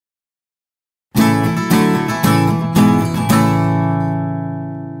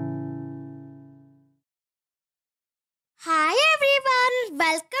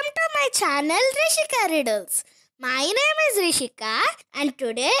channel Rishika Riddles. My name is Rishika and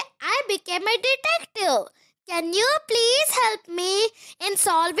today I became a detective. Can you please help me in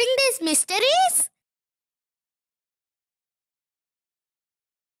solving these mysteries?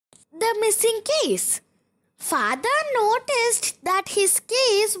 The missing keys. Father noticed that his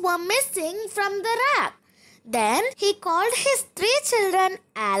keys were missing from the rack. Then he called his three children,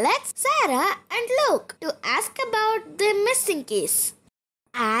 Alex, Sarah, and Luke, to ask about the missing keys.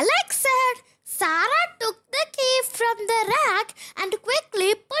 Alex said Sarah took the key from the rack and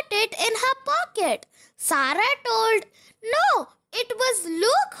quickly put it in her pocket. Sarah told, "No, it was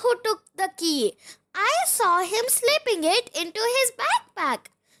Luke who took the key. I saw him slipping it into his backpack."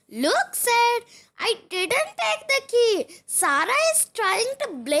 Luke said, "I didn't take the key. Sarah is trying to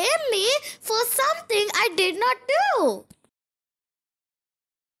blame me for something I did not do."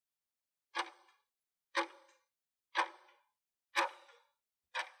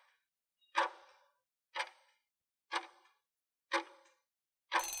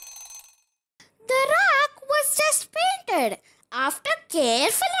 The rack was just painted. After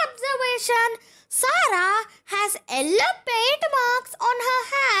careful observation, Sarah has yellow paint marks on her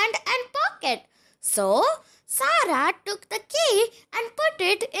hand and pocket. So, Sarah took the key and put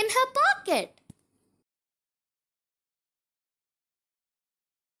it in her pocket.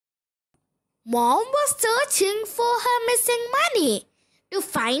 Mom was searching for her missing money. To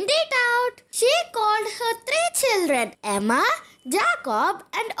find it out, she called her three children, Emma, Jacob,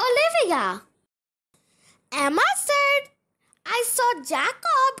 and Olivia. Emma said, "I saw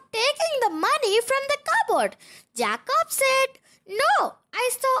Jacob taking the money from the cupboard." Jacob said, "No, I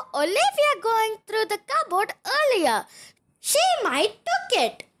saw Olivia going through the cupboard earlier. She might took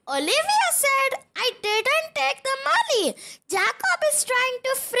it." Olivia said, "I didn't take the money. Jacob is trying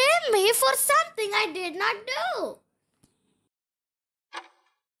to frame me for something I did not do."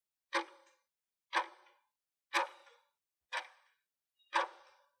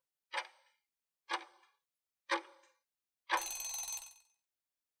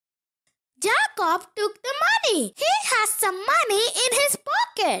 Jacob took the money. He has some money in his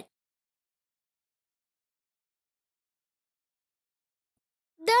pocket.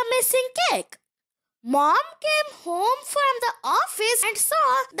 The missing cake. Mom came home from the office and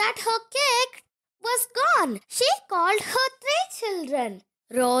saw that her cake was gone. She called her three children,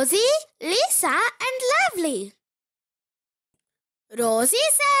 Rosie, Lisa, and Lovely. Rosie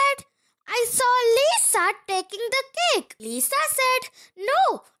said, "I saw Lisa taking the cake." Lisa said, "No,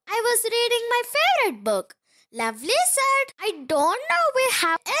 I was reading my favorite book." Lovely said, "I don't know we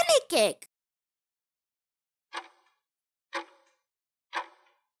have any cake."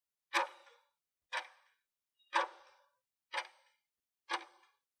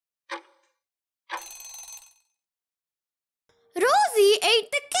 Rosie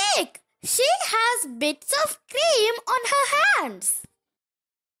ate the cake. She has bits of cream on her hands.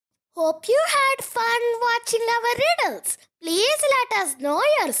 Hope you had fun watching our riddles. Please let us know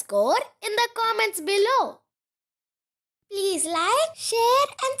your score in the comments below. Please like, share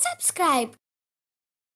and subscribe.